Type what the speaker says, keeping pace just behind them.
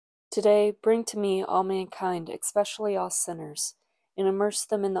Today, bring to me all mankind, especially all sinners, and immerse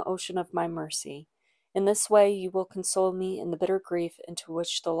them in the ocean of my mercy. In this way you will console me in the bitter grief into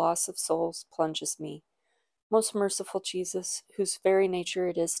which the loss of souls plunges me. Most merciful Jesus, whose very nature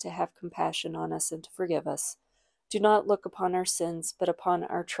it is to have compassion on us and to forgive us, do not look upon our sins, but upon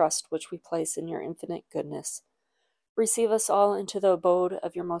our trust which we place in your infinite goodness. Receive us all into the abode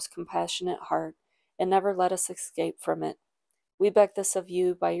of your most compassionate heart, and never let us escape from it. We beg this of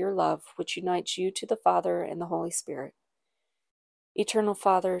you by your love, which unites you to the Father and the Holy Spirit. Eternal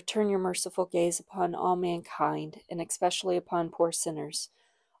Father, turn your merciful gaze upon all mankind, and especially upon poor sinners,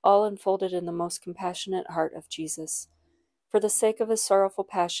 all enfolded in the most compassionate heart of Jesus. For the sake of his sorrowful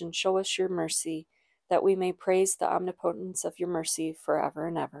passion, show us your mercy, that we may praise the omnipotence of your mercy forever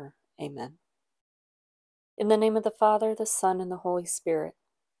and ever. Amen. In the name of the Father, the Son, and the Holy Spirit.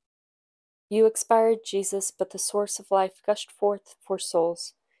 You expired, Jesus, but the source of life gushed forth for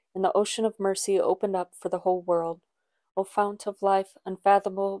souls, and the ocean of mercy opened up for the whole world. O fount of life,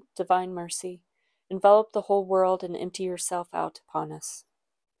 unfathomable divine mercy, envelop the whole world and empty yourself out upon us.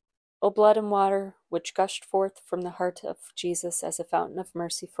 O blood and water, which gushed forth from the heart of Jesus as a fountain of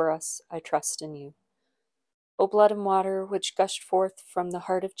mercy for us, I trust in you. O blood and water, which gushed forth from the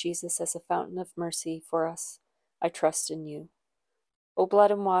heart of Jesus as a fountain of mercy for us, I trust in you. O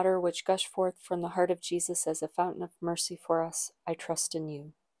blood and water, which gush forth from the heart of Jesus as a fountain of mercy for us, I trust in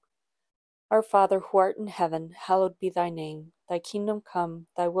you. Our Father, who art in heaven, hallowed be thy name. Thy kingdom come,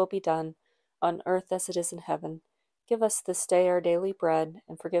 thy will be done, on earth as it is in heaven. Give us this day our daily bread,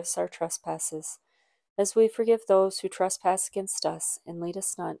 and forgive us our trespasses, as we forgive those who trespass against us, and lead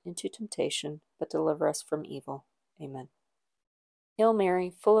us not into temptation, but deliver us from evil. Amen. Hail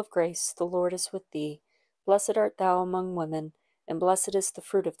Mary, full of grace, the Lord is with thee. Blessed art thou among women, and blessed is the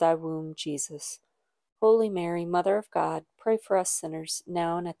fruit of thy womb, Jesus. Holy Mary, Mother of God, pray for us sinners,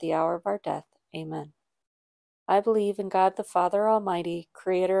 now and at the hour of our death. Amen. I believe in God the Father Almighty,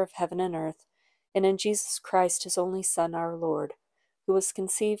 creator of heaven and earth, and in Jesus Christ, his only Son, our Lord, who was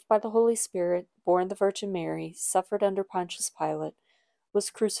conceived by the Holy Spirit, born the Virgin Mary, suffered under Pontius Pilate, was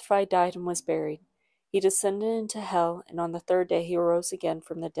crucified, died, and was buried. He descended into hell, and on the third day he arose again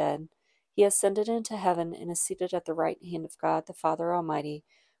from the dead. He ascended into heaven and is seated at the right hand of God the Father Almighty.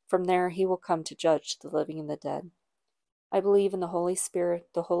 From there he will come to judge the living and the dead. I believe in the Holy Spirit,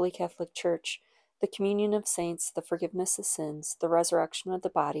 the Holy Catholic Church, the communion of saints, the forgiveness of sins, the resurrection of the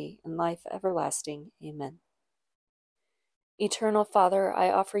body, and life everlasting. Amen. Eternal Father,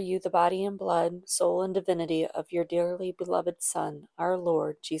 I offer you the body and blood, soul and divinity of your dearly beloved Son, our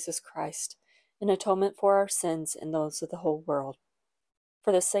Lord Jesus Christ, in atonement for our sins and those of the whole world.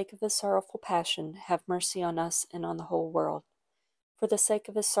 For the sake of his sorrowful passion, have mercy on us and on the whole world. For the sake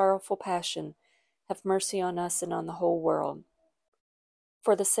of his sorrowful passion, have mercy on us and on the whole world.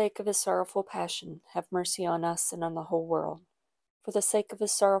 For the sake of his sorrowful passion, have mercy on us and on the whole world. For the sake of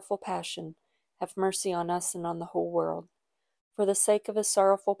his sorrowful passion, have mercy on us and on the whole world. For the sake of his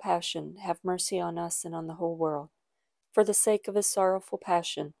sorrowful passion, have mercy on us and on the whole world. For the sake of his sorrowful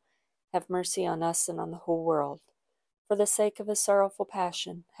passion, have mercy on us and on the whole world. For the sake of his sorrowful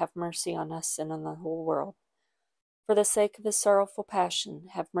passion, have mercy on us and on the whole world. For the sake of his sorrowful passion,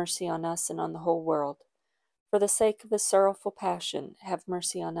 have mercy on us and on the whole world. For the sake of his sorrowful passion, have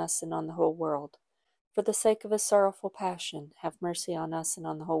mercy on us and on the whole world. For the sake of his sorrowful passion, have mercy on us and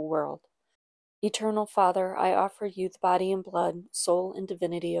on the whole world. Eternal Father, I offer you the body and blood, soul and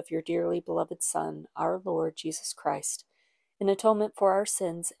divinity of your dearly beloved Son, our Lord Jesus Christ, in atonement for our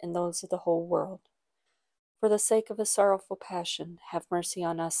sins and those of the whole world. For the sake of his sorrowful passion, have mercy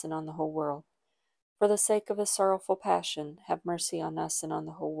on us and on the whole world. For the sake of his sorrowful passion, have mercy on us and on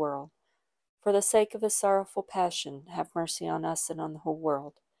the whole world. For the sake of his sorrowful passion, have mercy on us and on the whole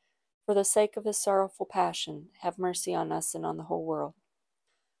world. For the sake of his sorrowful passion, have mercy on us and on the whole world.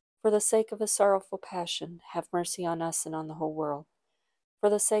 For the sake of his sorrowful passion, have mercy on us and on the whole world. For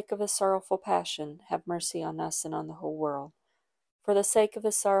the sake of his sorrowful passion, have mercy on us and on the whole world. For the sake of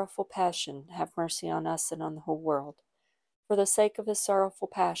his sorrowful passion, have mercy on us and on the whole world. For the sake of his sorrowful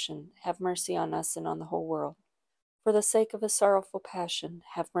passion, have mercy on us and on the whole world. For the sake of his sorrowful passion,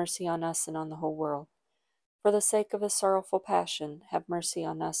 have mercy on us and on the whole world. For the sake of his sorrowful passion, have mercy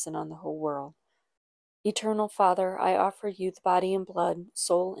on us and on the whole world. Eternal Father, I offer you the body and blood,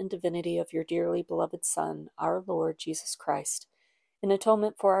 soul and divinity of your dearly beloved Son, our Lord Jesus Christ, in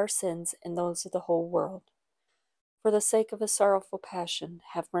atonement for our sins and those of the whole world. For the sake of his sorrowful passion,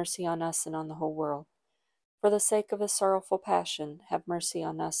 have mercy on us and on the whole world. For the sake of his sorrowful passion, have mercy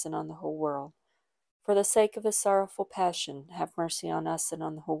on us and on the whole world. For the sake of his sorrowful passion, have mercy on us and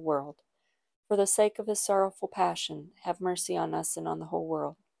on the whole world. For the sake of his sorrowful passion, have mercy on us and on the whole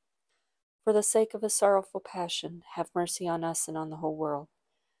world. For the sake of his sorrowful passion, have mercy on us and on the whole world.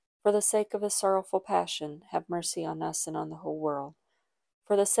 For the sake of his sorrowful passion, have mercy on us and on the whole world.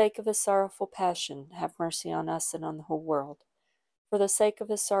 For the sake of his sorrowful passion, have mercy on us and on the whole world. For the sake of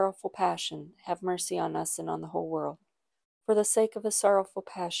his sorrowful passion, have mercy on us and on the whole world. For the sake of his sorrowful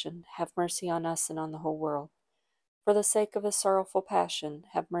passion, have mercy on us and on the whole world. For the sake of his sorrowful passion,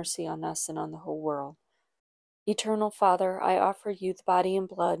 have mercy on us and on the whole world. Eternal Father, I offer you the body and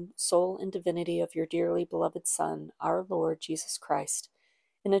blood, soul and divinity of your dearly beloved Son, our Lord Jesus Christ,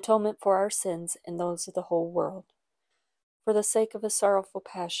 in atonement for our sins and those of the whole world. For the sake of his sorrowful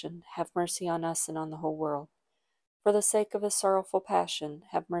passion, have mercy on us and on the whole world. For the sake of his sorrowful passion,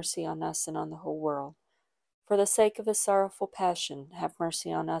 have mercy on us and on the whole world. For the sake of his sorrowful passion, have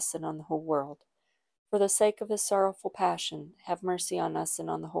mercy on us and on the whole world. For the sake of his sorrowful passion, have mercy on us and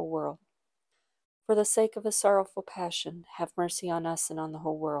on the whole world. For the sake of his sorrowful passion, have mercy on us and on the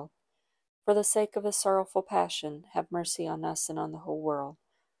whole world. For the sake of his sorrowful passion, have mercy on us and on the whole world.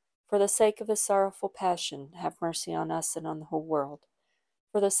 For the sake of his sorrowful passion, have mercy on us and on the whole world.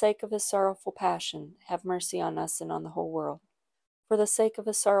 For the sake of his sorrowful passion, have mercy on us and on the whole world. For the sake of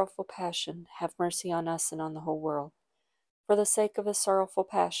his sorrowful passion, have mercy on us and on the whole world. For the sake of his sorrowful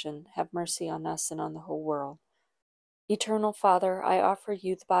passion, have mercy on us and on the whole world. Eternal Father, I offer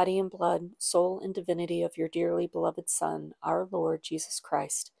you the body and blood, soul and divinity of your dearly beloved Son, our Lord Jesus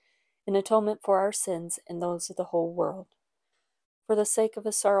Christ, in atonement for our sins and those of the whole world. For the sake of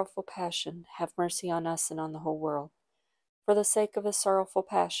his sorrowful passion, have mercy on us and on the whole world. For the sake of his sorrowful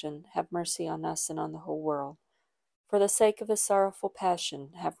passion, have mercy on us and on the whole world. For the sake of his sorrowful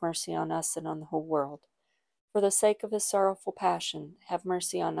passion, have mercy on us and on the whole world. For the sake of his sorrowful passion, have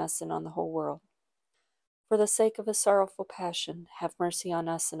mercy on us and on the whole world. For the sake of his sorrowful passion, have mercy on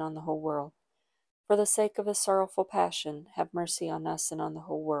us and on the whole world. For the sake of his sorrowful passion, have mercy on us and on the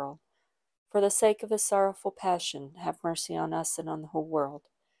whole world. For the sake of his sorrowful passion, have mercy on us and on the whole world.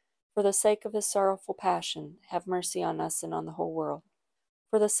 For the sake of his sorrowful passion, have mercy on us and on the whole world.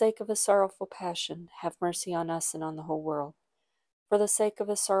 For the sake of his sorrowful passion, have mercy on us and on the whole world. For the sake of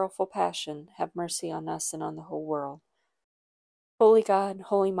his sorrowful passion, have mercy on us and on the whole world. Holy God,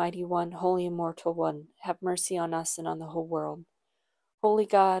 Holy Mighty One, Holy Immortal One, have mercy on us and on the whole world. Holy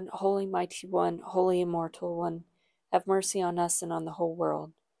God, Holy Mighty One, Holy Immortal One, have mercy on us and on the whole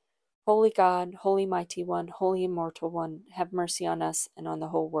world. Holy God, Holy Mighty One, Holy Immortal One, have mercy on us and on the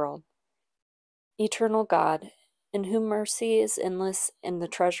whole world. Eternal God, in whom mercy is endless and the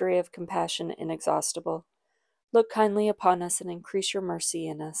treasury of compassion inexhaustible, look kindly upon us and increase your mercy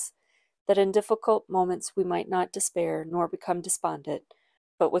in us, that in difficult moments we might not despair nor become despondent,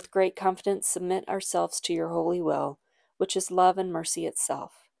 but with great confidence submit ourselves to your holy will, which is love and mercy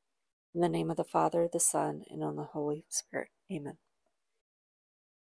itself. In the name of the Father, the Son, and of the Holy Spirit. Amen.